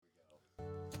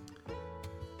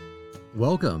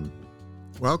Welcome.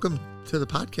 Welcome to the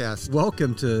podcast.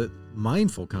 Welcome to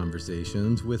Mindful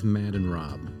Conversations with Matt and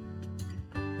Rob.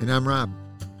 And I'm Rob.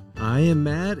 I am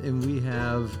Matt, and we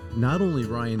have not only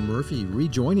Ryan Murphy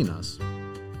rejoining us.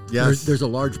 Yes. There's a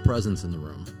large presence in the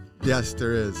room. Yes,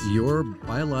 there is. Your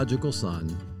biological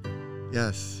son,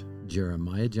 Yes.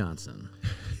 Jeremiah Johnson.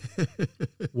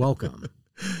 Welcome.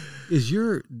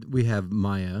 We have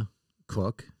Maya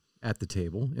Cook at the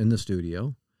table in the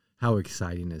studio. How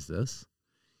exciting is this?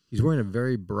 He's wearing a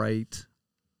very bright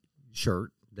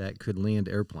shirt that could land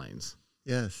airplanes.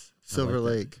 Yes. Silver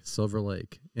Lake. Silver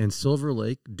Lake. And Silver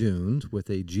Lake Dunes with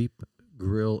a Jeep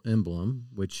grill emblem,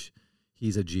 which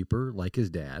he's a Jeeper like his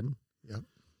dad. Yep.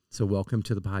 So welcome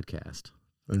to the podcast.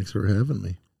 Thanks for having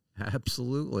me.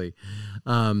 Absolutely.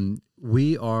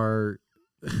 We are,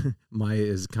 Maya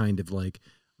is kind of like,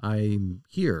 I'm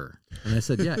here. And I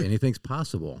said, yeah, anything's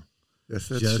possible. Yes,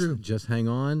 that's true. Just hang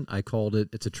on. I called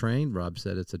it's a train. Rob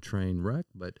said it's a train wreck,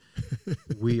 but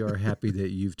we are happy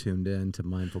that you've tuned in to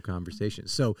Mindful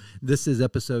Conversations. So this is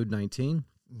episode 19.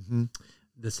 Mm-hmm.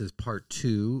 This is part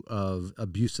 2 of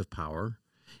Abuse of Power.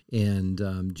 And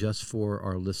just for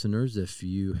our listeners, if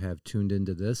you have tuned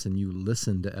into this and you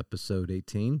listened to episode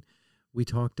 18, we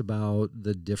talked about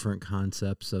the different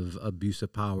concepts of abuse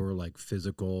of power, like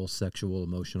physical, sexual,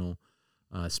 emotional,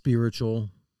 spiritual,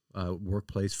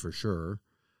 workplace for sure,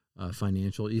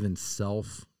 financial, even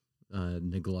self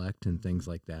neglect and things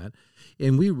like that.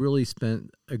 And we really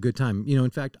spent a good time. You know,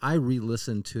 in fact, I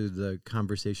re-listened to the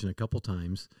conversation a couple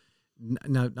times.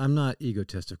 Now, I'm not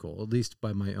egotistical, at least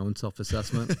by my own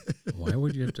self-assessment. Why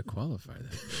would you have to qualify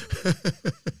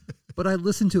that? But I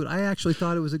listened to it. I actually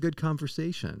thought it was a good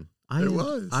conversation. It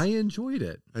was. I enjoyed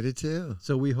it. I did too.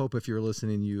 So we hope if you're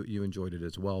listening, you enjoyed it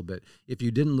as well. But if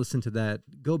you didn't listen to that,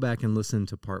 go back and listen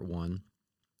to part 1.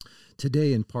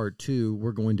 Today in part 2,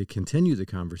 we're going to continue the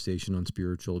conversation on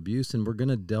spiritual abuse, and we're going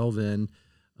to delve in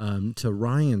to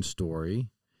Ryan's story.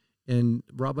 And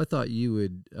Rob, I thought you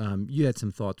had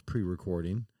some thoughts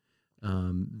pre-recording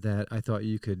that I thought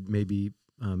you could maybe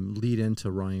lead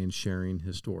into Ryan sharing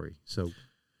his story. So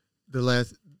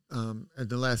at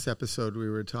the last episode we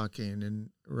were talking, and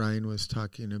Ryan was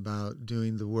talking about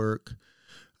doing the work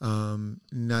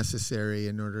necessary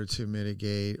in order to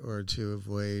mitigate or to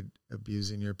avoid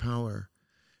abusing your power.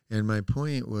 And my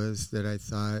point was that I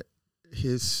thought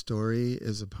his story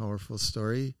is a powerful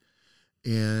story,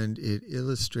 and it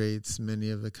illustrates many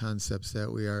of the concepts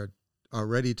that we are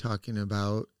already talking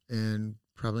about and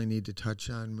probably need to touch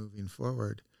on moving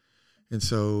forward. And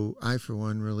so I, for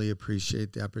one, really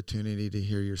appreciate the opportunity to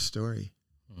hear your story.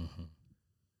 Mm-hmm.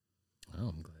 Oh,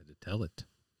 I'm glad to tell it.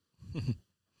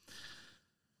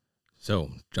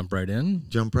 So, jump right in?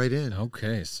 Jump right in.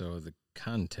 Okay, so the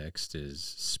context is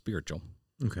spiritual.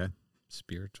 okay.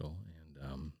 Spiritual.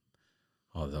 And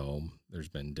although there's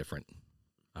been different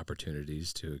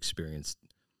opportunities to experience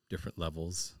different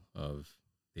levels of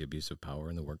the abuse of power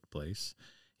in the workplace,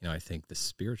 I think the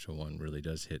spiritual one really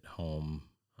does hit home.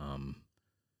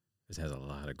 This has a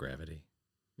lot of gravity.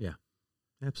 Yeah,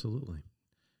 absolutely.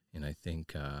 And I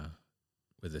think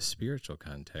with the spiritual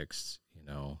context,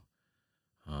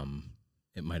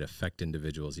 it might affect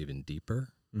individuals even deeper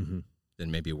than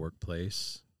maybe a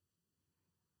workplace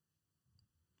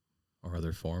or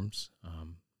other forms.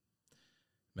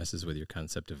 Messes with your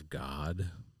concept of God,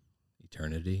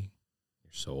 eternity,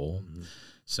 your soul. Mm-hmm.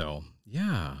 So,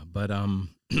 yeah, but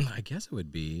I guess it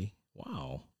would be,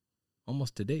 wow,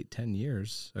 almost to date, 10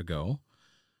 years ago,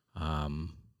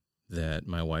 that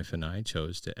my wife and I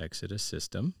chose to exit a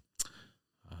system,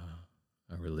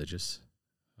 a religious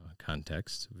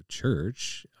context of a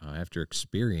church, after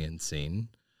experiencing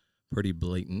pretty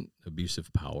blatant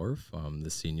abusive power from the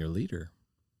senior leader.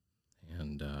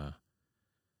 And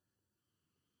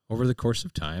over the course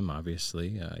of time,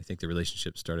 obviously, I think the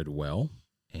relationship started well,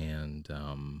 and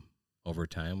over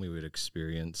time we would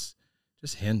experience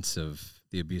just hints of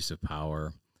the abuse of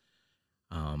power.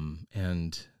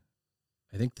 And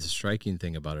I think the striking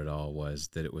thing about it all was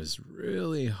that it was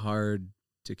really hard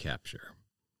to capture,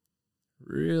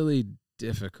 really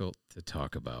difficult to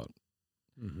talk about.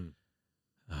 Mm-hmm.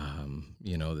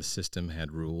 The system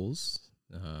had rules.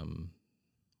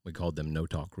 We called them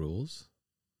no-talk rules.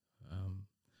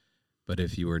 But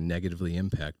if you were negatively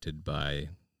impacted by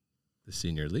the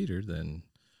senior leader, then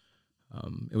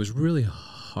it was really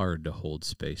hard to hold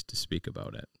space to speak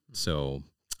about it. So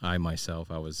I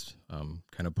was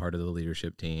kind of part of the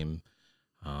leadership team.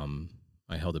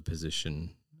 I held a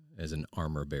position as an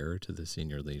armor bearer to the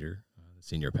senior leader, the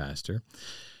senior pastor.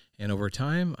 And over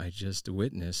time, I just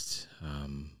witnessed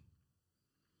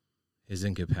his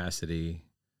incapacity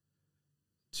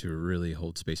to really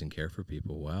hold space and care for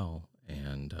people well.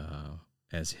 And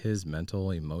as his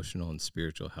mental, emotional, and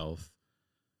spiritual health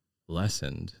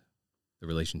lessened, the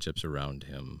relationships around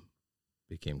him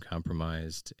became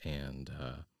compromised, and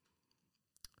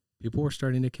people were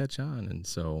starting to catch on. And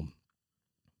so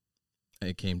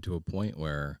it came to a point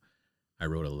where I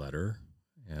wrote a letter,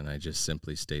 and I just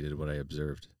simply stated what I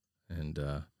observed. And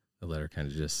the letter kind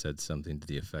of just said something to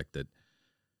the effect that,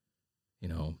 you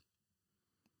know,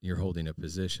 you're holding a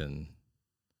position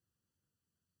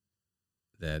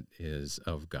that is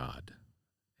of God,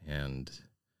 and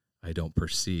I don't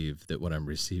perceive that what I'm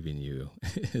receiving you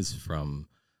is from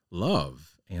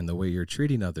love, and the way you're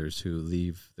treating others who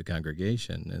leave the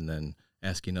congregation, and then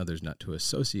asking others not to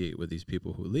associate with these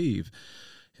people who leave,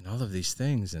 and all of these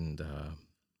things. And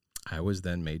I was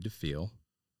then made to feel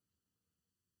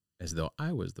as though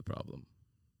I was the problem,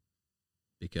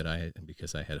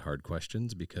 because I had hard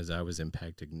questions, because I was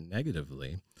impacted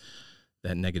negatively.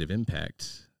 That negative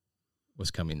impact was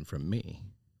coming from me.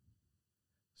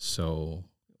 So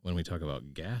when we talk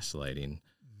about gaslighting,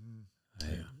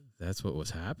 that's what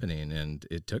was happening. And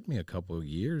it took me a couple of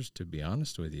years, to be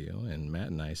honest with you. And Matt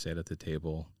and I sat at the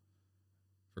table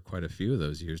for quite a few of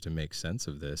those years to make sense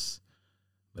of this.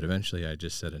 But eventually I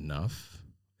just said, enough.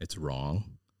 It's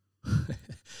wrong.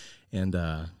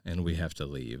 And we have to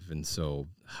leave. And so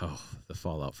the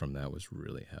fallout from that was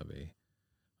really heavy,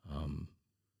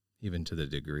 even to the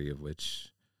degree of which,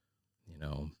 you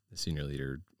know, the senior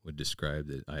leader would describe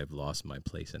that I have lost my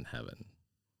place in heaven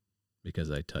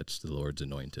because I touched the Lord's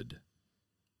anointed.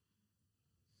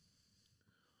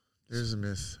 There's a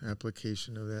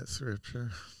misapplication of that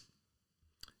scripture.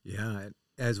 Yeah,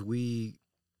 as we,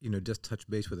 just touch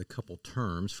base with a couple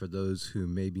terms for those who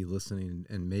may be listening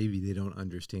and maybe they don't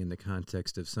understand the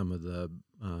context of some of the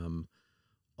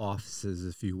offices,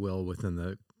 if you will, within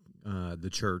the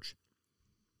church.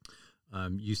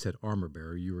 You said armor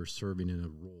bearer. You were serving in a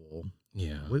role.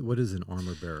 Yeah. What is an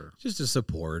armor bearer? Just a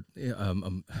support, a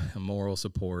moral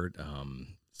support,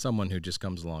 someone who just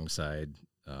comes alongside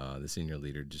the senior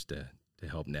leader just to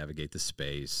help navigate the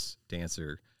space, to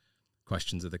answer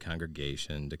questions of the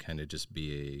congregation, to kind of just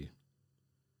be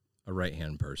a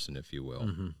right-hand person, if you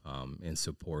will, in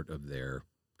support of their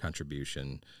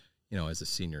contribution. As a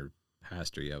senior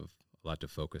pastor, you have a lot to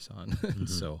focus on.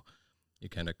 So you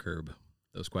kind of curb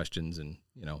those questions and,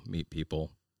 meet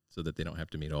people so that they don't have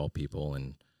to meet all people.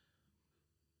 And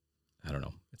I don't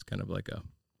know, it's kind of like a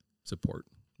support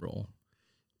role.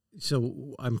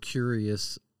 So I'm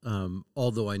curious,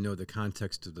 although I know the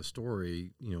context of the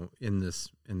story, in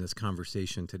this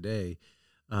conversation today,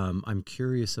 I'm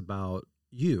curious about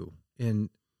you and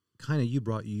kind of you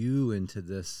brought you into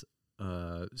this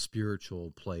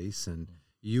spiritual place, and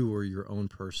you were your own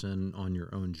person on your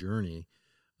own journey.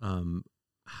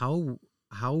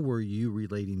 How were you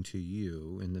relating to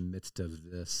you in the midst of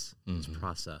this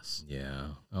process? Yeah.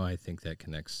 Oh, I think that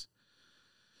connects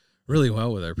really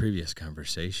well with our previous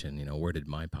conversation. Where did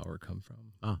my power come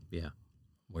from? Oh, yeah.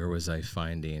 Where was I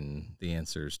finding the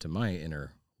answers to my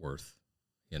inner worth?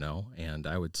 And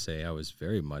I would say I was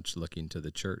very much looking to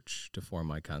the church to form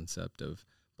my concept of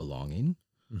belonging.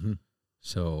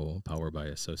 So power by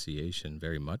association,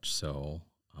 very much so.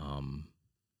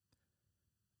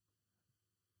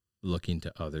 Looking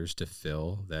to others to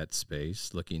fill that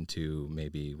space, looking to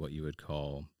maybe what you would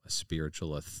call a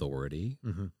spiritual authority,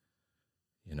 to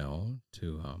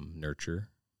nurture,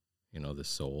 the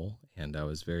soul. And I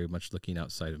was very much looking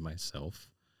outside of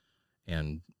myself,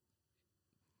 and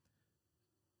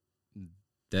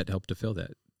that helped to fill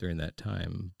that during that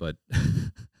time. But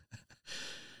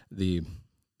the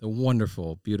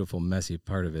wonderful, beautiful, messy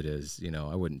part of it is,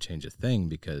 I wouldn't change a thing,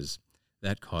 because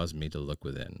that caused me to look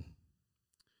within.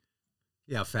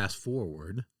 Yeah, fast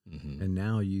forward, and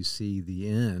now you see the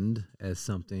end as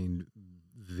something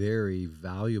very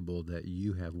valuable that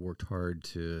you have worked hard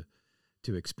to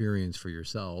experience for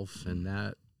yourself, and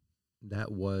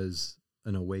that was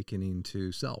an awakening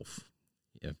to self.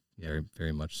 Yeah, very,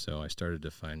 very much so. I started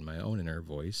to find my own inner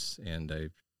voice, and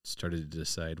I started to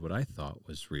decide what I thought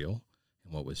was real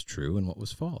and what was true and what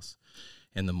was false.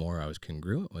 And the more I was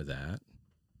congruent with that,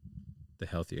 the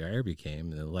healthier I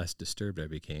became, and the less disturbed I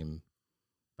became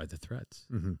by the threats.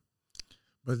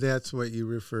 But that's what you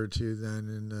referred to then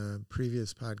in the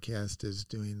previous podcast as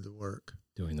doing the work.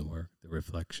 Doing the work, the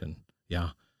reflection. Yeah.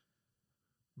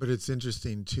 But it's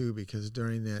interesting too, because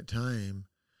during that time,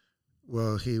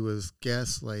 while he was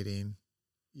gaslighting,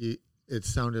 it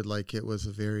sounded like it was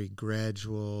a very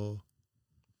gradual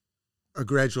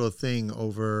thing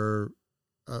over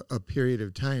a period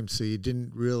of time. So you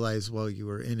didn't realize while you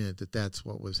were in it that that's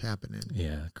what was happening.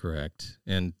 Yeah, correct.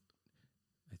 And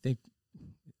I think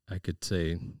I could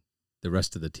say the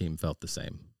rest of the team felt the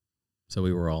same. So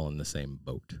we were all in the same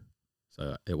boat.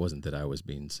 So it wasn't that I was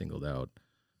being singled out.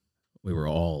 We were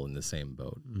all in the same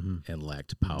boat and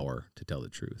lacked power to tell the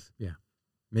truth. Yeah.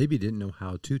 Maybe didn't know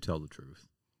how to tell the truth,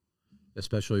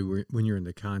 especially when you're in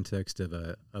the context of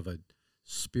a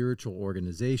spiritual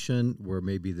organization where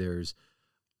maybe there's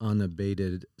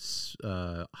unabated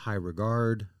high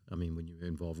regard. I mean, when you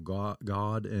involve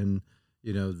God and,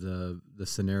 the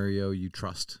scenario, you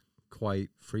trust quite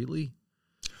freely.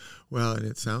 Well, and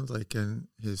it sounds like in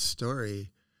his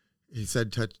story, he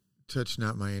said, touch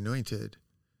not my anointed.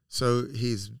 So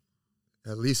he's,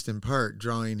 at least in part,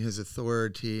 drawing his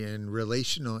authority and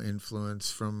relational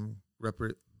influence from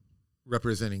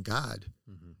representing God.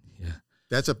 Mm-hmm. Yeah.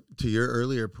 That's to your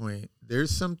earlier point.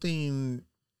 There's something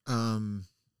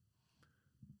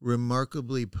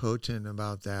remarkably potent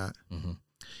about that. Mm-hmm.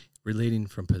 Relating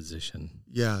from position.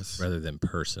 Yes. Rather than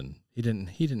person. He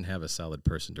didn't have a solid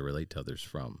person to relate to others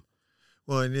from.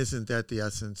 Well, and isn't that the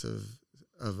essence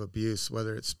of abuse,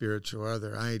 whether it's spiritual or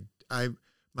other?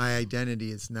 My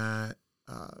identity is not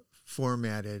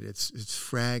formatted. It's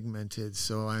fragmented.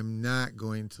 So I'm not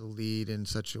going to lead in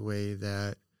such a way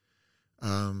that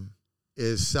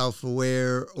is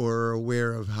self-aware or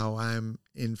aware of how I'm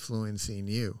influencing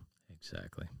you.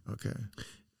 Exactly. Okay.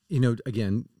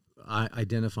 Again,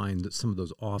 identifying some of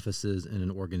those offices in an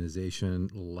organization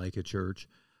like a church.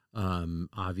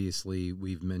 Obviously,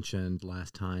 we've mentioned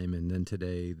last time and then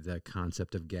today the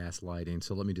concept of gaslighting.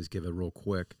 So let me just give a real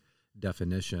quick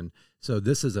definition. So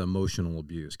this is emotional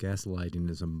abuse. Gaslighting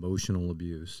is emotional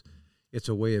abuse. It's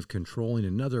a way of controlling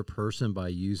another person by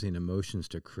using emotions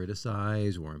to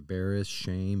criticize or embarrass,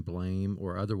 shame, blame,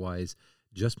 or otherwise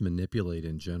just manipulate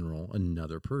in general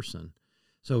another person.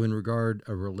 So in regard,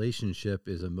 a relationship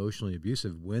is emotionally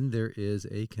abusive when there is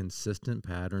a consistent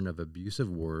pattern of abusive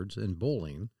words and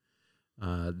bullying,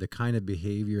 the kind of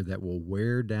behavior that will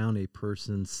wear down a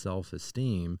person's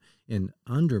self-esteem and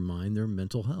undermine their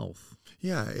mental health.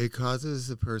 Yeah, it causes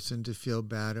the person to feel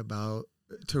bad about,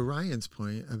 to Ryan's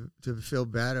point, to feel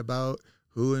bad about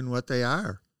who and what they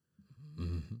are.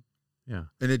 Mm-hmm. Yeah.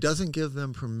 And it doesn't give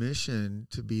them permission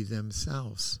to be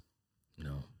themselves.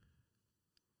 No.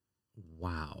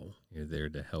 Wow. You're there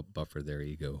to help buffer their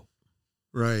ego.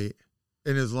 Right.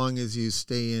 And as long as you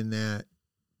stay in that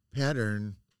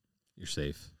pattern, You're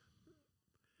safe.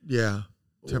 yeah,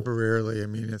 temporarily. I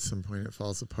mean, at some point it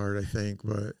falls apart, I think.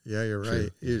 But yeah, you're True.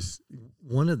 right.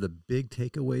 One of the big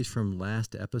takeaways from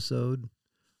last episode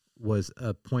was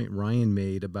a point Ryan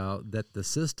made about that the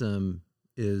system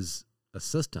is a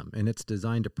system and it's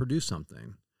designed to produce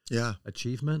something. Yeah.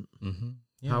 Achievement,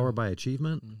 Mm-hmm. power by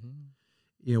achievement.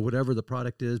 Mm-hmm. Whatever the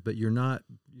product is, but you're not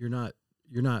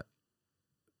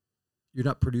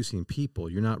producing people.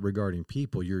 You're not regarding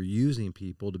people. You're using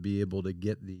people to be able to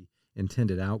get the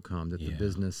intended outcome that the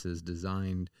business is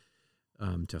designed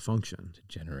to function. To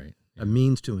generate. A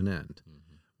means to an end.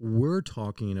 Mm-hmm. We're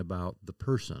talking about the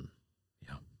person.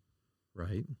 Yeah.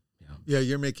 Right? Yeah. Yeah,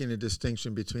 you're making a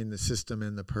distinction between the system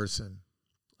and the person.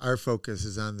 Our focus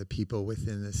is on the people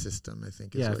within the system, I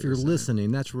think. Yeah, if you're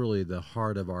listening, that's really the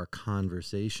heart of our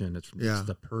conversation. It's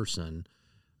the person.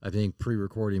 I think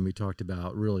pre-recording we talked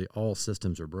about really all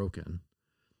systems are broken.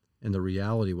 And the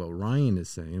reality, what Ryan is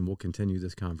saying, we'll continue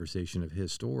this conversation of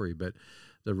his story, but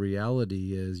the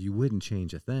reality is you wouldn't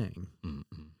change a thing.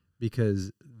 Mm-hmm.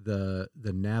 Because the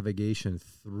navigation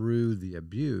through the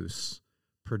abuse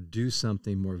produced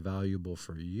something more valuable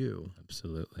for you.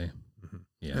 Absolutely. Mm-hmm.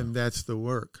 Yeah. And that's the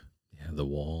work. Yeah, the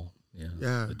wall. Yeah.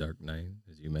 Yeah. The Dark Knight,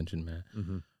 as you mentioned, Matt.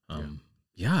 Mm-hmm.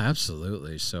 Yeah,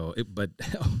 absolutely. So, but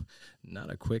not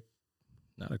a quick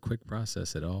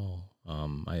process at all.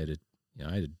 I had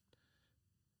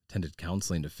attended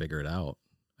counseling to figure it out.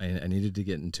 I needed to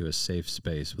get into a safe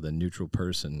space with a neutral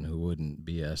person who wouldn't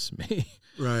BS me.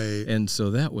 Right. And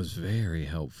so that was very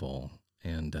helpful.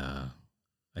 And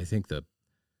I think the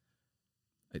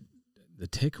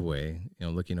takeaway,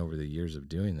 looking over the years of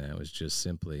doing that was just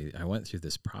simply, I went through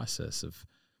this process of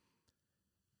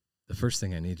the first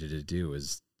thing I needed to do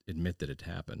was admit that it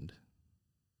happened.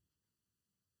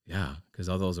 Yeah, because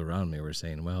all those around me were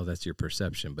saying, well, that's your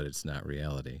perception, but it's not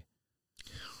reality.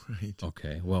 Right.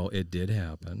 Okay, well, it did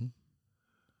happen.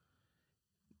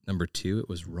 Number 2, it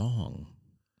was wrong.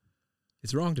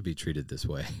 It's wrong to be treated this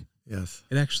way. Yes.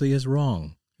 It actually is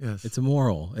wrong. Yes. It's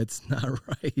immoral. It's not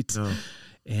right. No.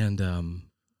 And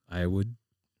I would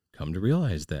come to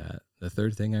realize that. The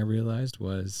third thing I realized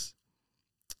was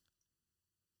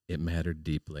it mattered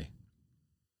deeply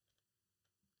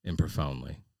and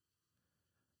profoundly.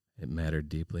 It mattered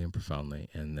deeply and profoundly.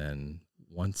 And then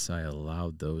once I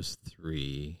allowed those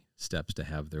 3 steps to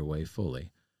have their way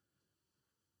fully,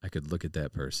 I could look at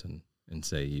that person and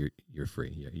say, you're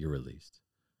free. You're released.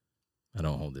 I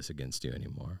don't hold this against you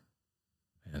anymore.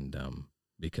 And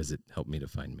because it helped me to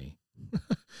find me.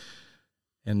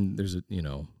 And there's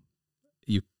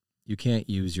you can't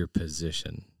use your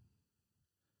position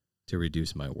to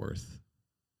reduce my worth.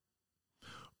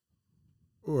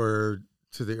 Or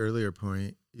to the earlier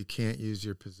point, you can't use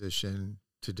your position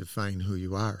to define who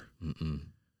you are. Mm-mm.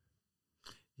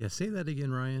 Yeah, say that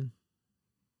again, Ryan.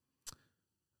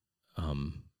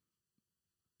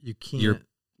 You can't.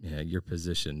 Your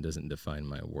position doesn't define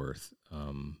my worth.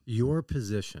 Your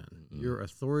position, your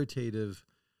authoritative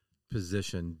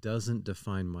position doesn't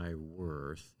define my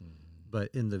worth. But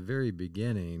in the very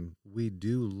beginning, we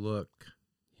do look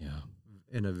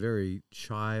in a very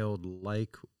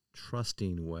childlike,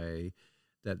 trusting way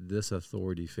that this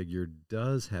authority figure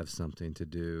does have something to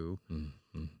do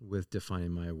with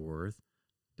defining my worth.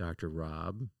 Dr.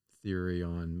 Rob, theory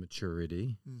on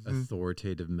maturity,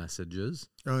 authoritative messages.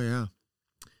 Oh, yeah.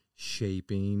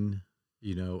 Shaping,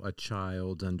 a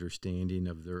child's understanding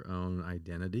of their own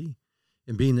identity.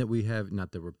 And being that we have,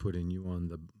 not that we're putting you on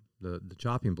the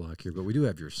chopping block here, but we do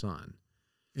have your son.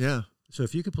 Yeah. So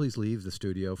if you could please leave the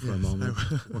studio for a moment.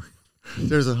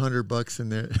 There's $100 in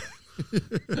there.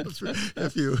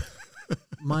 If you...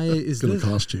 Maya, is going this to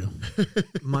cost you?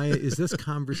 Maya, is this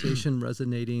conversation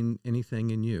resonating anything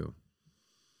in you?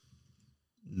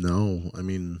 No, I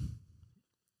mean,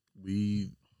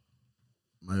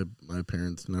 my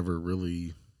parents never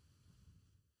really,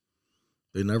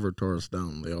 they never tore us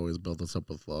down. They always built us up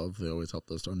with love. They always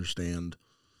helped us to understand,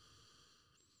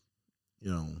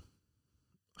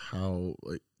 how,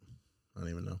 I don't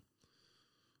even know.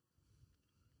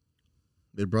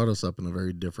 They brought us up in a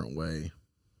very different way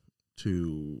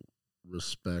to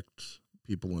respect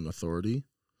people in authority,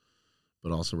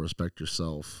 but also respect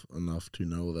yourself enough to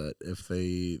know that if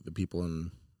the people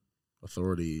in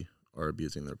authority are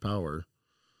abusing their power,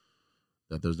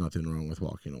 that there's nothing wrong with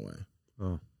walking away.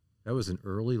 Oh, that was an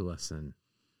early lesson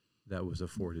that was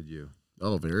afforded you.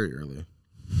 Oh, very early.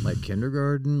 Like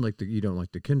kindergarten? You don't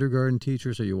like the kindergarten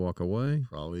teacher, so you walk away?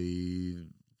 Probably,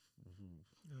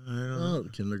 I don't know.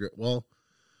 Kindergarten. Well,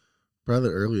 probably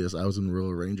the earliest, I was in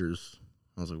Rural Rangers.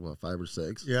 I was like, 5 or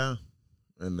 6? Yeah.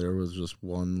 And there was just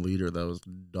one leader that was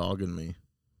dogging me.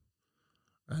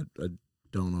 I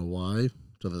don't know why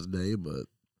to this day, but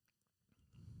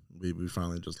we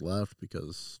finally just left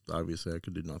because obviously I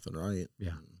could do nothing right.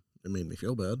 Yeah. It made me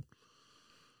feel bad.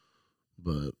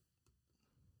 But,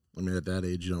 I mean, at that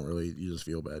age, you just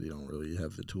feel bad. You don't really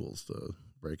have the tools to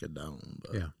break it down.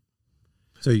 But. Yeah.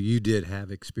 So you did have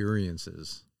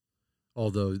experiences,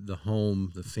 although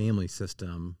the family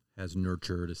system has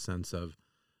nurtured a sense of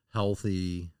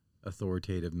healthy,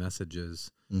 authoritative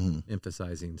messages,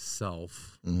 emphasizing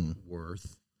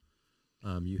self-worth.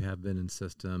 You have been in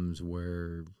systems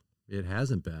where it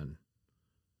hasn't been.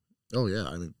 Oh, yeah.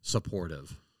 I mean,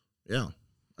 supportive. Yeah.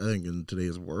 I think in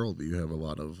today's world, you have a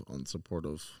lot of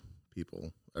unsupportive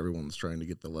people. Everyone's trying to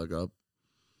get the leg up.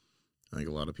 I think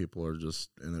a lot of people are just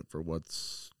in it for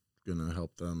what's going to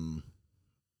help them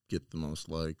get the most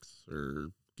likes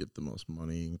or get the most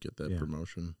money and get that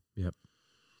promotion. Yep.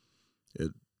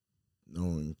 No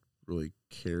one really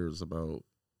cares about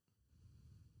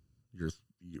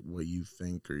what you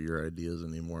think or your ideas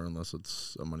anymore unless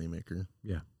it's a moneymaker.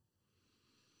 Yeah.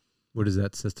 What is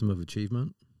that system of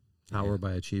achievement? Power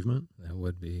by achievement? That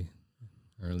would be,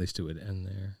 or at least it would end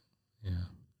there. Yeah.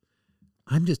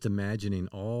 I'm just imagining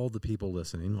all the people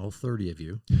listening, all 30 of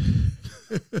you.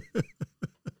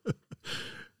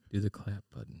 Do the clap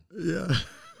button. Yeah.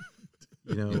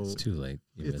 It's too late.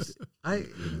 You missed.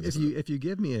 If you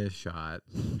give me a shot,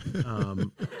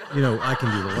 I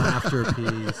can do the laughter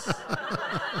piece,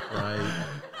 right?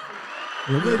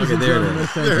 Ladies and gentlemen,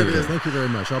 thank you very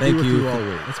much. I'll be with you all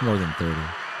week. That's more than 30.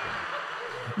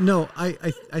 No,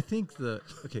 I think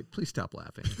okay, please stop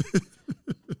laughing.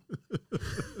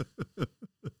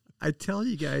 I tell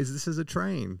you guys, this is a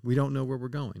train. We don't know where we're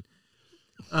going.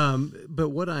 But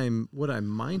what I'm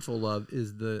mindful of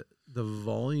is the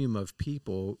volume of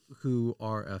people who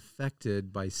are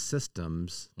affected by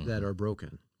systems that are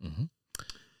broken. Mm-hmm.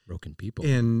 Broken people.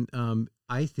 And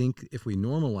I think if we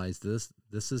normalize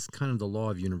this is kind of the law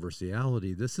of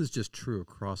universality. This is just true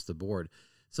across the board.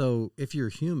 So if you're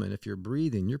human, if you're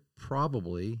breathing, you're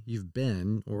probably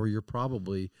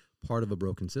part of a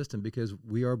broken system because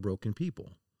we are broken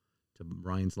people. To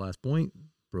Ryan's last point,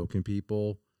 broken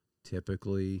people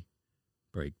typically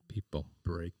break people.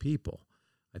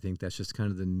 I think that's just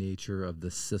kind of the nature of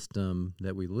the system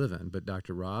that we live in. But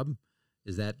Dr. Rob,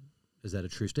 is that Is that a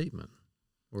true statement,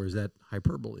 or is that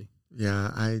hyperbole? Yeah,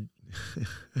 I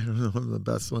don't know if I'm the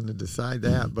best one to decide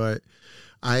that, but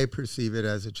I perceive it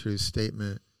as a true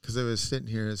statement because I was sitting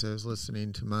here as I was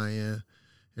listening to Maya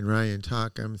and Ryan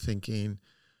talk. I'm thinking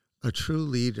a true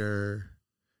leader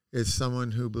is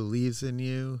someone who believes in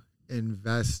you,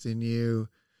 invests in you,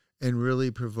 and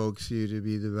really provokes you to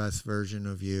be the best version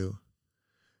of you.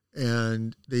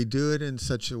 And they do it in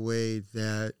such a way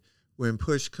that when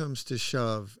push comes to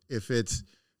shove, if it's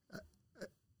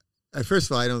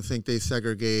first of all, I don't think they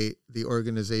segregate the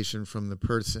organization from the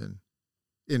person.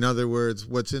 In other words,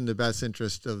 what's in the best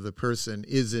interest of the person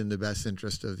is in the best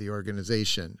interest of the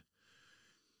organization.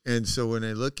 And so when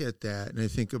I look at that and I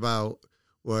think about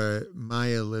what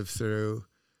Maya lived through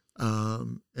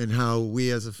and how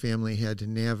we as a family had to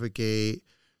navigate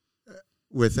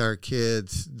with our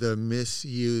kids the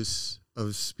misuse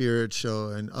of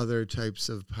spiritual and other types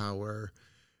of power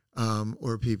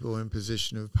or people in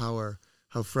position of power,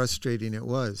 how frustrating it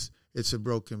was. It's a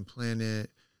broken planet.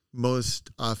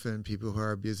 Most often people who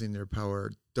are abusing their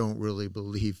power don't really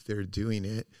believe they're doing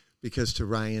it because, to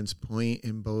Ryan's point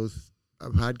in both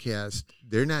podcasts,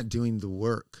 they're not doing the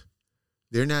work.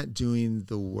 They're not doing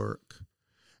the work.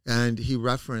 And he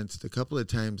referenced a couple of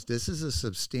times, this is a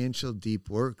substantial, deep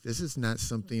work. This is not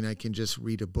something I can just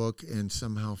read a book and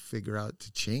somehow figure out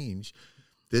to change.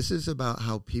 This is about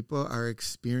how people are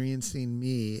experiencing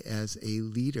me as a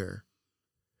leader.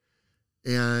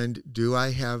 And do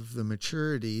I have the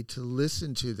maturity to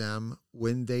listen to them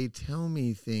when they tell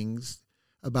me things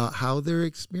about how they're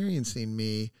experiencing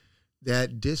me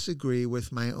that disagree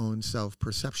with my own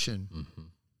self-perception?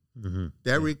 Mm-hmm. Mm-hmm.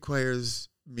 That requires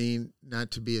me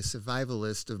not to be a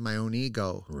survivalist of my own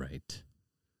ego. Right.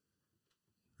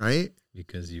 Right?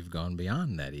 Because you've gone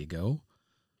beyond that ego.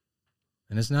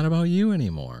 And it's not about you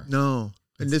anymore. No.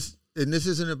 And this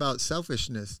isn't about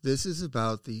selfishness. This is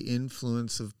about the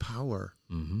influence of power.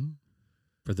 Mm-hmm.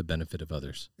 For the benefit of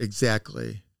others.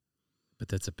 Exactly. But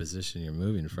that's a position you're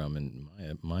moving from, and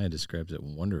Maya describes it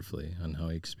wonderfully on how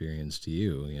he experienced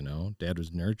you, you know. Dad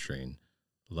was nurturing,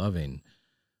 loving.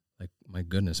 Like, my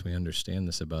goodness, we understand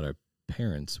this about our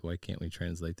parents. Why can't we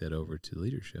translate that over to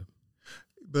leadership?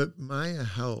 But Maya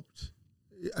helped.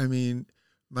 I mean,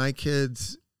 my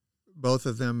kids, both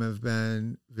of them have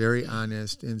been very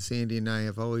honest, and Sandy and I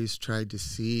have always tried to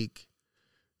seek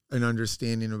an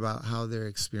understanding about how they're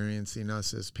experiencing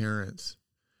us as parents,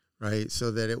 right? So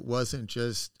that it wasn't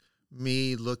just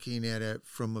me looking at it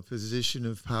from a position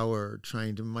of power,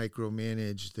 trying to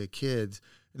micromanage the kids.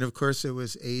 And of course, it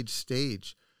was age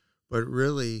stage. But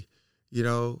really, you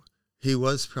know, he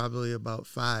was probably about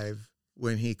 5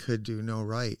 when he could do no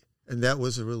right. And that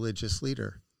was a religious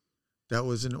leader. That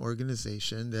was an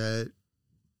organization that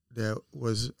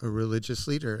was a religious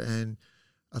leader. And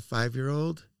a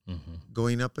 5-year-old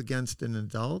going up against an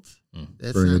adult,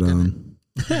 that's Bring not it going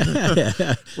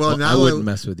on. Well, now I wouldn't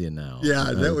mess with you now.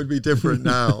 Yeah, that would be different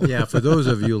now. Yeah, for those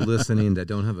of you listening that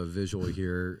don't have a visual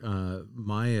here,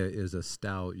 Maya is a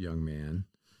stout young man.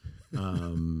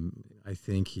 I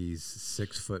think he's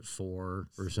 6'4" or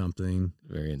something.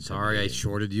 Very Sorry, I intimidating.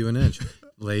 shorted you an inch.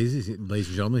 Ladies and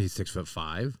gentlemen, he's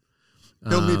 6'5".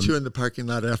 He'll meet you in the parking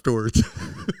lot afterwards.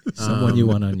 Someone you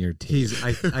want on your team. He's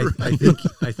I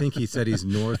think he said he's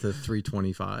north of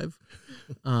 325.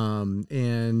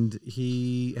 And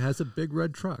he has a big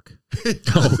red truck. He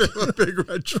does have a big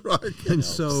red truck. And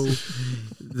so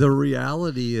the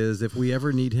reality is, if we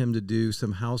ever need him to do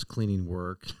some house cleaning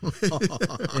work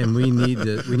and we need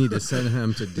to send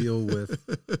him to deal with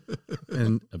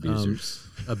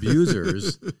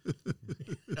abusers,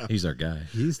 He's our guy.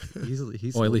 he's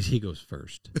Well, at least he goes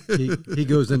first. he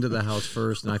goes into the house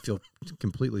first, and I feel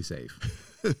completely safe.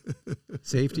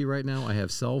 Safety right now. I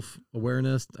have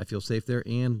self-awareness. I feel safe there,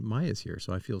 and Maya's here,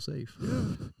 so I feel safe.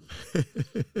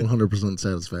 100%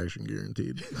 satisfaction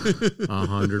guaranteed.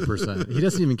 100%. He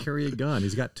doesn't even carry a gun.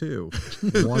 He's got 2.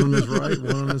 One on his right,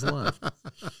 one on his left.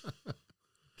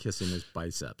 Kissing his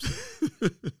biceps.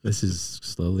 This is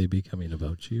slowly becoming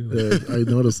about you, I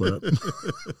noticed that.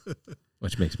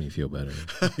 which makes me feel better.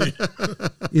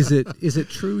 Is it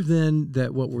true then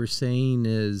that what we're saying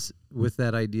is, with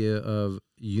that idea of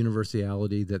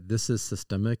universality, that this is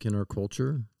systemic in our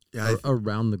culture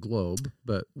around the globe,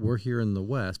 but we're here in the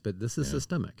West, but this is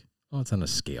systemic? Well, it's on a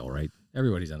scale, right?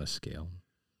 Everybody's on a scale.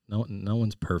 No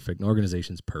one's perfect. No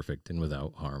organization's perfect and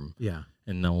without harm. Yeah.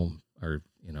 And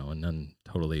and none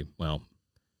totally, well,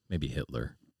 maybe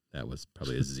Hitler. that was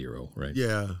probably a 0, right?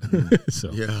 Yeah.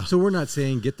 So Yeah. So we're not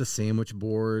saying get the sandwich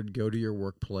board, go to your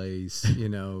workplace,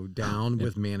 down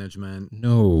with management.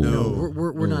 no,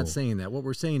 We're No. not saying that. What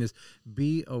we're saying is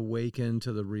be awakened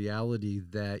to the reality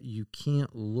that you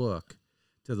can't look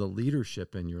to the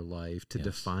leadership in your life to Yes.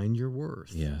 define your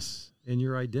worth Yes, and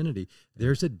your identity.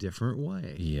 There's a different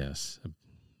way. yes.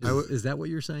 Is that what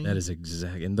you're saying? That is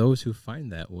exact. And those who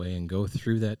find that way and go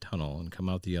through that tunnel and come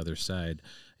out the other side,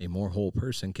 a more whole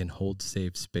person can hold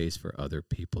safe space for other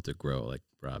people to grow, like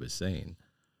Rob is saying.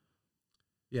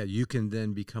 Yeah, you can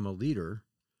then become a leader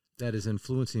that is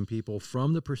influencing people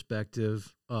from the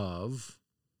perspective of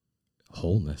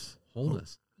Wholeness.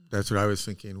 wholeness. That's what I was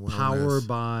thinking. Wellness. Power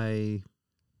by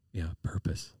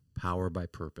Purpose.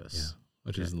 purpose. Yeah.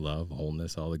 Which Okay. is love,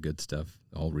 wholeness, all the good stuff,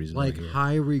 the whole reason Like we're here.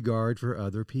 high regard for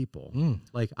other people. Mm.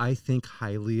 Like I think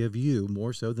highly of you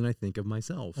more so than I think of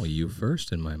myself. Well, you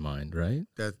first in my mind, right?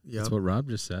 That, yeah. That's what Rob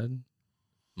just said.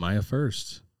 Maya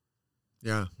first.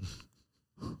 Yeah.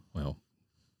 Well,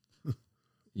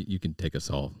 you can take us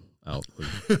all out.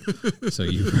 So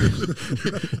you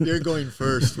first. You're going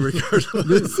first,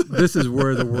 regardless. This is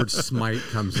where the word smite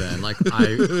comes in. Like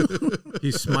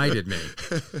he smited me,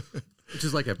 which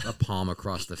is like a palm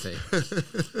across the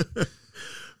face.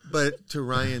 But to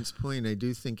Ryan's point, I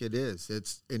do think it is.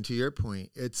 And to your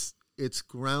point, it's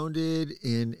grounded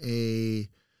in a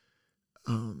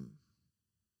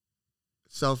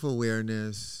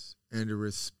self-awareness and a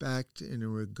respect and a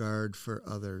regard for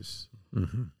others,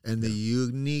 Mm-hmm. and the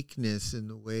uniqueness in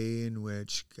the way in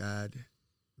which God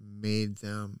made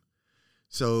them.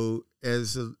 So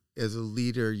as a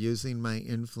leader, using my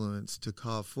influence to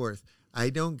call forth, I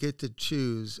don't get to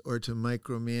choose or to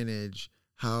micromanage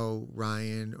how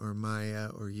Ryan or Maya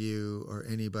or you or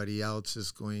anybody else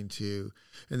is going to.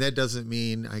 And that doesn't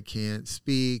mean I can't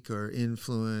speak or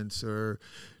influence or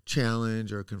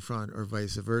challenge or confront or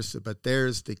vice versa. But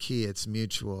there's the key. It's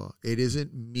mutual. It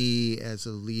isn't me as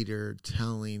a leader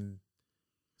telling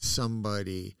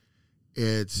somebody.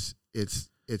 It's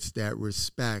that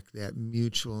respect, that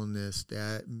mutualness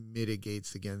that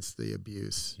mitigates against the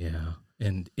abuse. Yeah.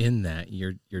 And in that,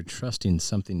 you're trusting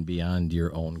something beyond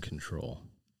your own control.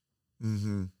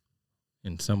 Mm-hmm.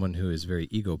 And someone who is very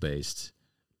ego-based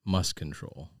must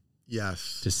control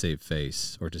Yes. to save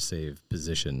face or to save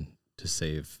position, to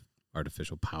save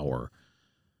artificial power.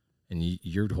 And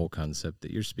your whole concept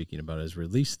that you're speaking about is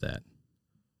release that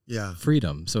Yeah.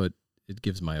 freedom. So it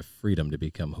gives Maya freedom to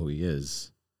become who he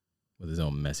is with his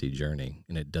own messy journey.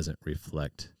 And it doesn't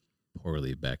reflect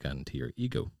poorly back onto your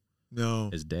ego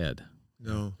No. as dad.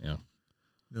 No. Yeah.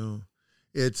 No.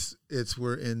 It's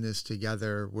we're in this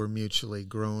together. We're mutually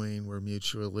growing. We're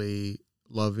mutually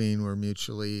loving. We're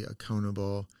mutually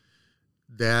accountable.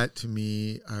 That to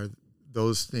me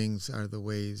those things are the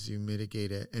ways you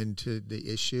mitigate it. And to the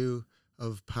issue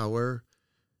of power,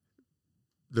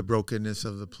 the brokenness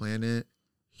of the planet,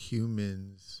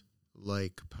 humans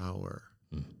like power.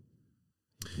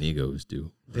 And egos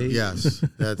do. Yes,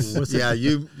 that's Was it- yeah.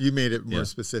 You made it more Yeah.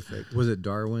 specific. Was it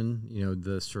Darwin?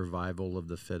 The survival of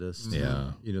the fittest.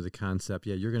 Yeah. The concept.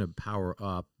 Yeah, you're going to power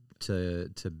up to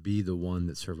be the one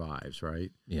that survives,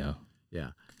 right? Yeah.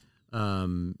 Yeah.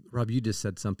 Rob, you just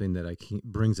said something that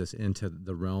brings us into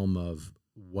the realm of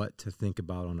what to think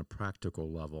about on a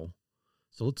practical level.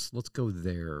 So let's go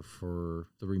there for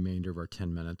the remainder of our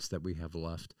 10 minutes that we have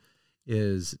left,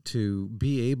 is to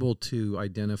be able to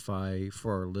identify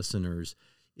for our listeners,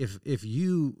 if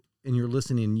you and you're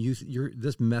listening,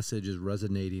 this message is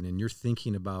resonating and you're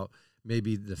thinking about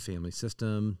maybe the family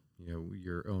system,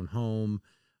 your own home,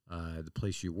 the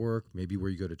place you work, maybe where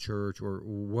you go to church, or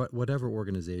whatever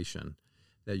organization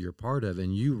that you're part of,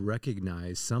 and you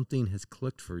recognize something has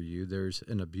clicked for you, there's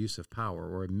an abuse of power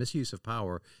or a misuse of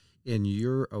power, and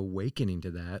you're awakening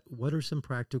to that, what are some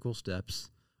practical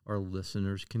steps our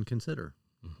listeners can consider?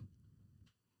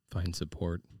 Find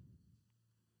support.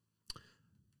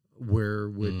 Where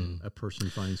would a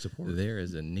person find support? There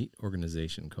is a neat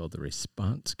organization called the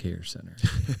Response Care Center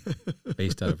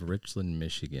based out of Richland,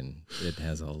 Michigan. It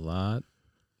has a lot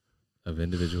of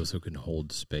individuals who can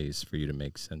hold space for you to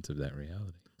make sense of that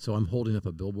reality. So I'm holding up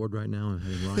a billboard right now and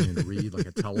having Ryan read like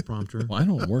a teleprompter. Well, I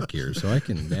don't work here, so I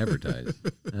can advertise.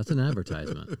 That's an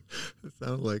advertisement. It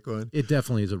sounds like one. It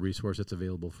definitely is a resource that's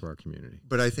available for our community.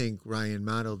 But I think Ryan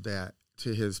modeled that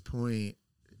to his point.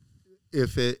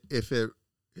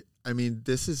 I mean,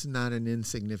 this is not an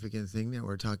insignificant thing that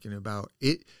we're talking about.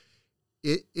 It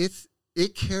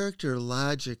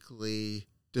characterologically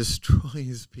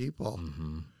destroys people.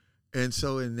 Mm-hmm. And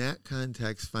so in that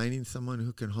context, finding someone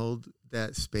who can hold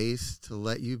that space to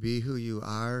let you be who you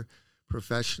are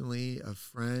professionally, a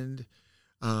friend,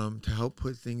 to help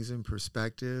put things in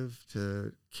perspective,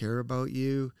 to care about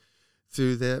you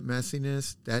through that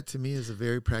messiness. That to me is a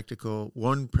very practical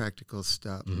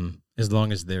step. Mm-hmm. As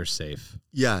long as they're safe.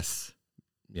 Yes.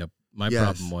 Yep. My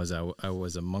problem was I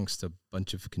was amongst a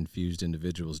bunch of confused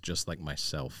individuals just like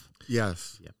myself.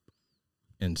 Yes. Yep.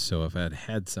 And so if I had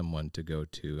had someone to go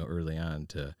to early on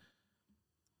to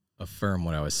affirm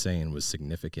what I was saying was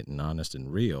significant and honest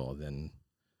and real, then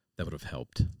that would have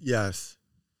helped. Yes.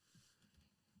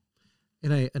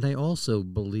 And I also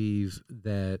believe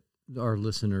that our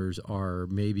listeners are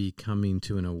maybe coming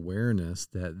to an awareness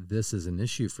that this is an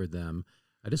issue for them.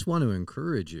 I just want to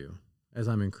encourage you, as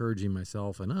I'm encouraging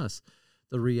myself and us.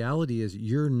 The reality is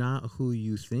you're not who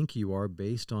you think you are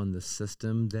based on the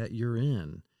system that you're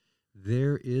in.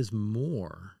 There is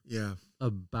more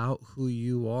about who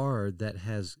you are that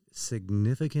has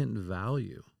significant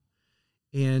value.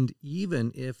 And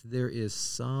even if there is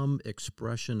some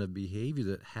expression of behavior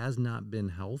that has not been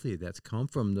healthy, that's come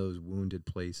from those wounded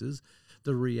places,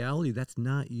 the reality, that's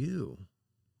not you,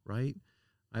 right?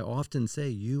 I often say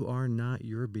you are not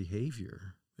your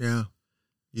behavior. Yeah,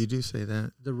 you do say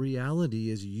that. The reality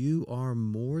is you are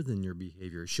more than your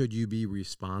behavior. Should you be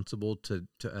responsible to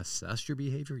assess your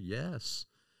behavior? Yes.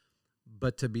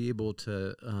 But to be able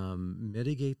to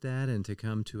mitigate that and to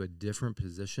come to a different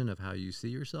position of how you see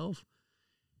yourself,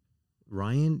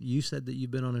 Ryan, you said that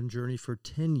you've been on a journey for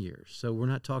 10 years. So we're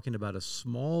not talking about a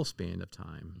small span of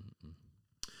time.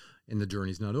 And the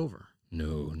journey's not over.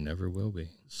 No, never will be.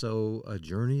 So a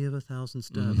journey of 1,000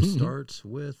 steps starts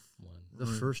with the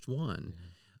first one.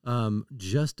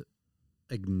 Just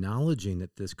acknowledging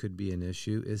that this could be an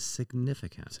issue is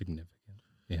significant.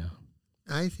 Yeah.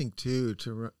 I think, too,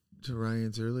 to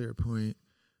Ryan's earlier point,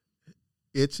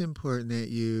 it's important that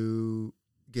you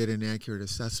get an accurate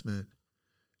assessment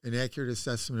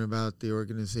about the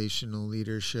organizational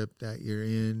leadership that you're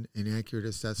in, an accurate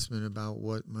assessment about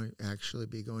what might actually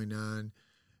be going on.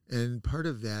 And part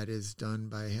of that is done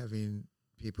by having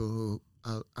people who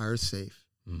are safe,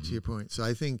 to your point. So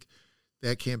I think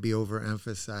that can't be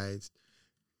overemphasized.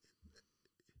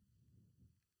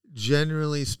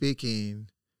 Generally speaking,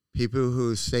 people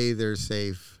who say they're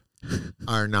safe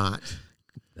are not.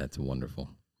 That's wonderful.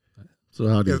 So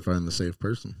how do you find the safe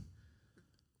person?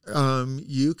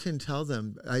 You can tell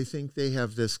them. I think they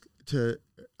have this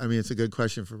it's a good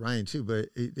question for Ryan too, but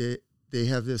they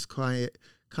have this quiet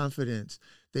confidence.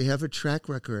 They have a track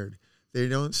record. They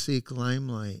don't seek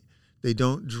limelight. They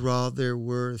don't draw their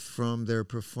worth from their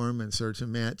performance or, to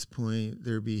Matt's point,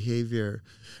 their behavior.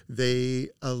 They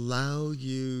allow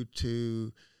you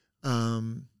to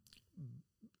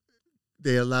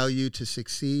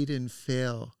succeed and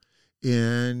fail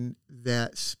in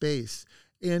that space.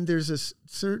 And there's a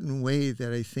certain way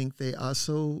that I think they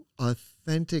also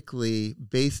authentically,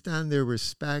 based on their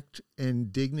respect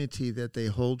and dignity that they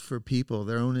hold for people,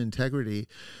 their own integrity,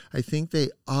 I think they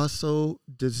also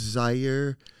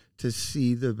desire to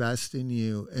see the best in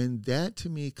you. And that, to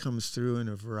me, comes through in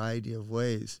a variety of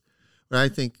ways. But I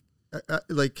think,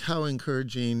 like how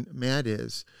encouraging Matt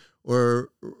is, or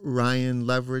Ryan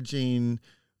leveraging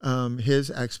his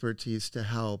expertise to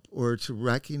help, or to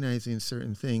recognizing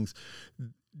certain things.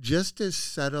 Just as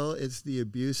subtle as the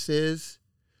abuse is,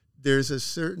 there's a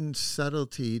certain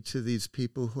subtlety to these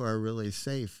people who are really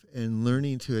safe, and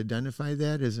learning to identify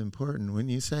that is important, wouldn't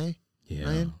you say,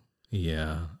 Ryan?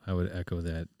 Yeah, I would echo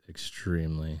that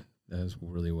extremely. That was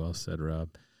really well said, Rob.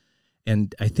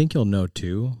 And I think you'll know,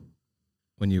 too,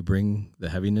 when you bring the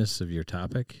heaviness of your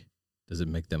topic, does it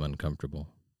make them uncomfortable?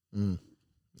 Yeah.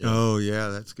 Oh, yeah,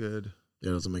 that's good.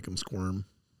 Yeah, does it make them squirm?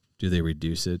 Do they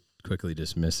reduce it, quickly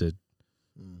dismiss it,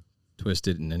 twist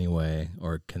it in any way,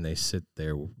 or can they sit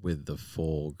there with the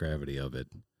full gravity of it?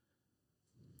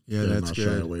 Yeah, that's not good.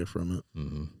 Shy away from it.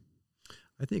 Mm-hmm.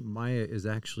 I think Maya is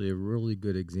actually a really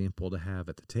good example to have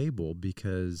at the table,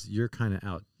 because you're kind of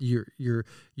out.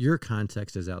 Your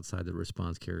context is outside the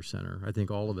response care center. I think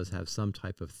all of us have some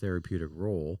type of therapeutic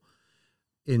role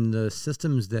in the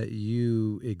systems that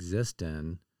you exist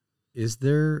in. Is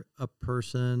there a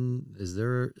person? Is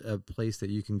there a place that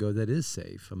you can go that is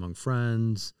safe among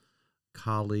friends,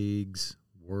 colleagues,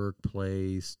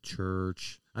 workplace,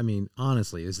 church? I mean,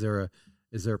 honestly, is there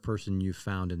a person you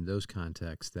found in those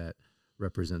contexts that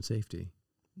represent safety?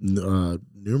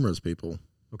 Numerous people.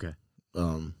 Okay.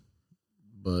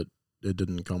 But it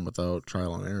didn't come without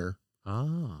trial and error.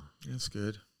 Ah, That's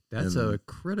good. that's a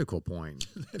critical point.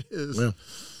 That is. Yeah.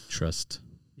 Trust.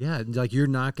 Yeah, like you're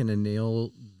not going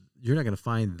to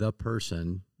find the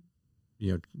person,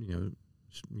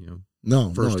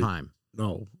 No, first time.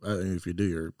 No, if you do,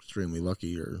 you're extremely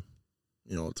lucky, or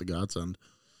it's a godsend.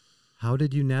 How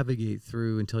did you navigate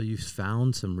through until you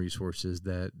found some resources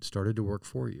that started to work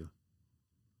for you?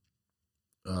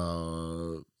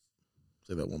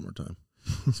 Say that one more time.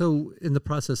 So in the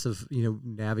process of,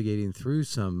 navigating through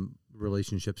some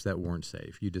relationships that weren't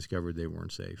safe, you discovered they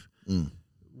weren't safe.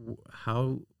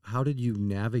 How did you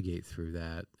navigate through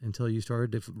that until you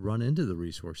started to run into the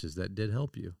resources that did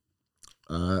help you?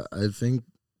 I think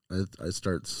I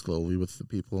start slowly with the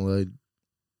people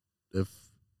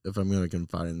if I'm going to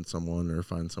confide in someone or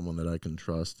find someone that I can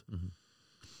trust. Mm-hmm.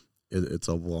 It's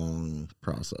a long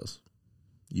process.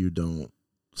 You don't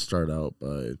start out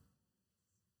by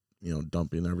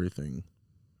dumping everything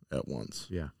at once.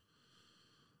 Yeah.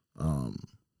 And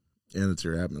it's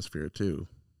your atmosphere too.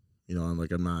 I'm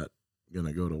not going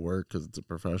to go to work because it's a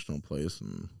professional place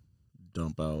and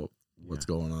dump out what's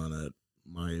going on at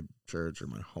my church or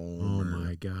my home. Oh or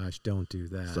my gosh, don't do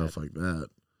that. stuff like that.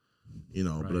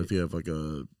 But if you have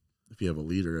if you have a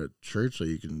leader at church that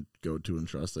you can go to and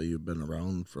trust that you've been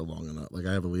around for long enough. Like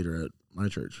I have a leader at my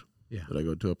church that I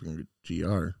go to up in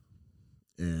GR,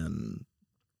 and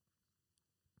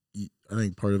I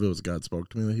think part of it was God spoke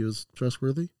to me that he was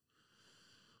trustworthy.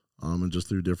 And just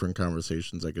through different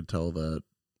conversations, I could tell that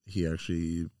he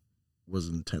actually was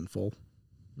intentful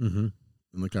in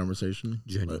the conversation.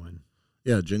 Genuine.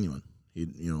 Genuine. He,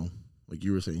 like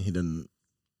you were saying, he didn't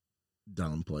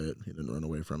downplay it. He didn't run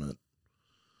away from it.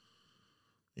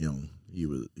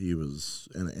 He was,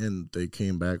 and they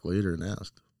came back later and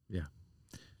asked. Yeah.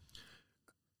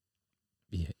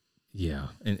 Yeah.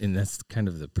 And that's kind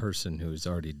of the person who's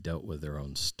already dealt with their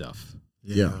own stuff.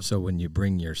 Yeah. So when you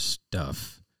bring your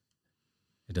stuff,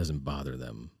 it doesn't bother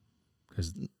them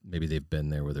because maybe they've been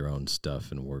there with their own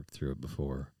stuff and worked through it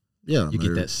before. Yeah. You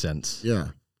get that sense. Yeah.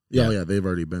 Yeah. They've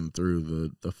already been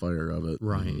through the fire of it.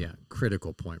 Ryan, yeah.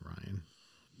 Critical point, Ryan.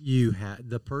 You had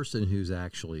the person who's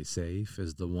actually safe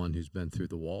is the one who's been through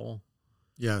the wall.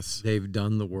 Yes. They've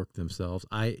done the work themselves.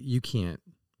 You can't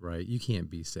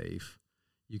be safe.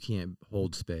 You can't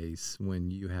hold space when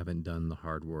you haven't done the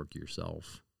hard work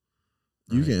yourself.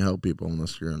 Right? You Right? can't help people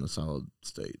unless you're in a solid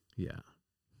state. Yeah.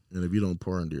 And if you don't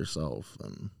pour into yourself,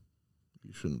 then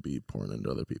you shouldn't be pouring into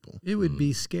other people. It would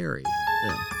be scary.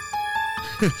 Yeah.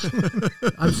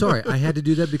 I'm sorry. I had to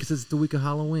do that because it's the week of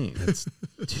Halloween. That's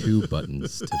 2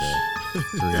 buttons today.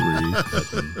 3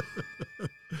 button.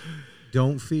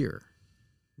 Don't fear.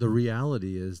 The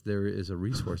reality is there is a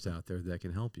resource out there that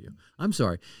can help you. I'm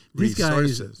sorry. These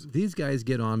guys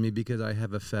get on me because I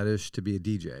have a fetish to be a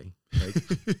DJ. Like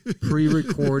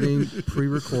pre-recording.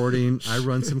 I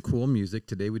run some cool music.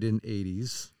 Today we did an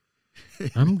 80s.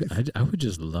 I would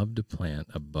just love to plant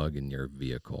a bug in your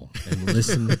vehicle and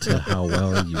listen to how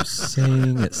well you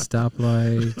sing at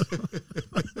stoplight.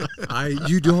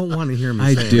 You don't want to hear me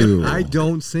I sing. do. I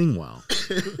don't sing well.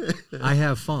 I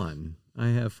have fun.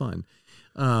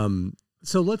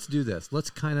 So let's do this. Let's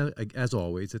kind of, as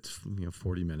always, it's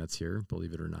 40 minutes here,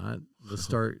 believe it or not. Let's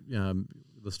start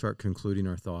concluding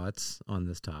our thoughts on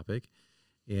this topic.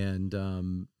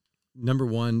 And number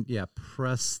one,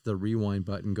 press the rewind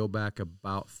button. Go back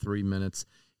about 3 minutes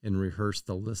and rehearse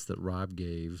the list that Rob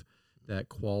gave that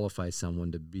qualifies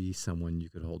someone to be someone you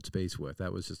could hold space with.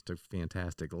 That was just a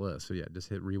fantastic list. So just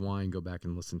hit rewind, go back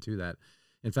and listen to that.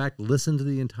 In fact, listen to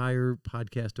the entire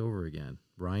podcast over again.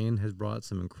 Ryan has brought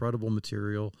some incredible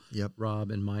material. Yep.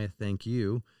 Rob and Maya, thank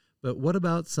you. But what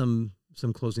about some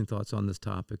closing thoughts on this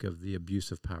topic of the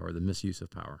abuse of power, the misuse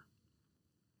of power?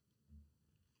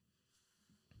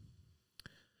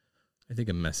 I think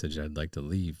a message I'd like to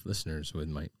leave listeners with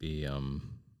might be,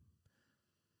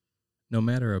 no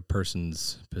matter a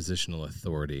person's positional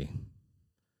authority,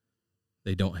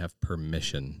 they don't have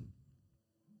permission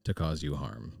to cause you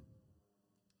harm.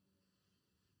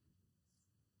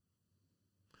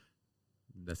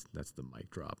 That's the mic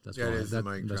drop. That's the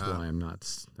mic that's drop. why I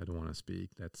don't want to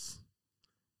speak.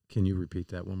 Can you repeat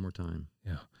that one more time?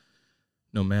 Yeah.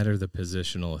 No matter the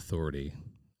positional authority,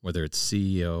 whether it's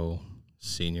CEO,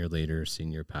 senior leader,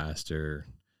 senior pastor,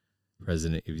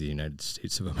 president of the United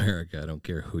States of America, I don't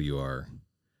care who you are,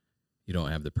 you don't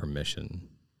have the permission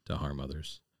to harm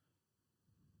others.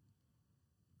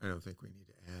 I don't think we need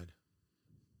to add.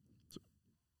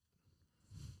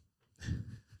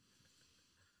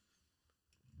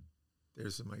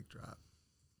 There's the mic drop.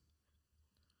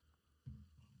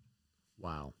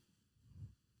 Wow.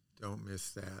 Don't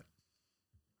miss that.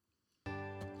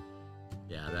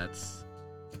 Yeah,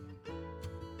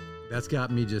 that's got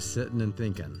me just sitting and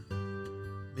thinking.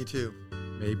 Me too.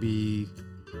 Maybe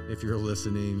if you're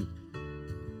listening,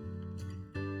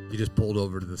 you just pulled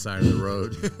over to the side of the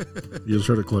road. You just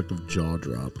heard a collective jaw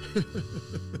drop.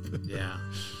 Yeah.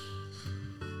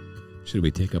 Should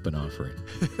we take up an offering?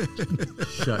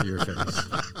 Shut your face.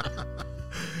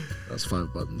 That's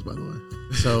 5 buttons, by the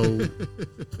way. So,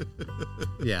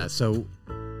 yeah, so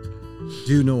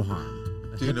do no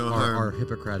harm. Do no harm. Our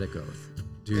Hippocratic oath.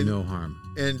 Do no harm.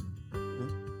 And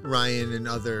Ryan and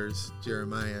others,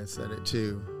 Jeremiah said it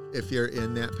too. If you're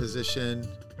in that position,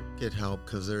 get help,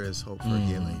 because there is hope for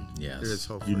healing. Yes. There is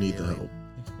hope You for need healing. the help.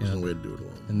 There's no way to do it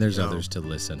alone. And there's No. others to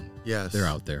listen. Yes. They're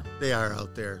out there. They are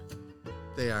out there.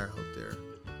 They are out there.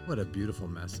 What a beautiful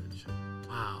message.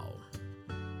 Wow.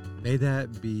 May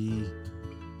that be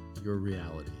your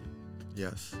reality.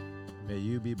 Yes. May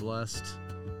you be blessed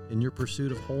in your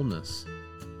pursuit of wholeness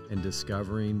and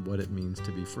discovering what it means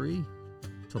to be free,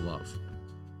 to love.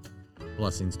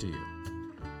 Blessings to you.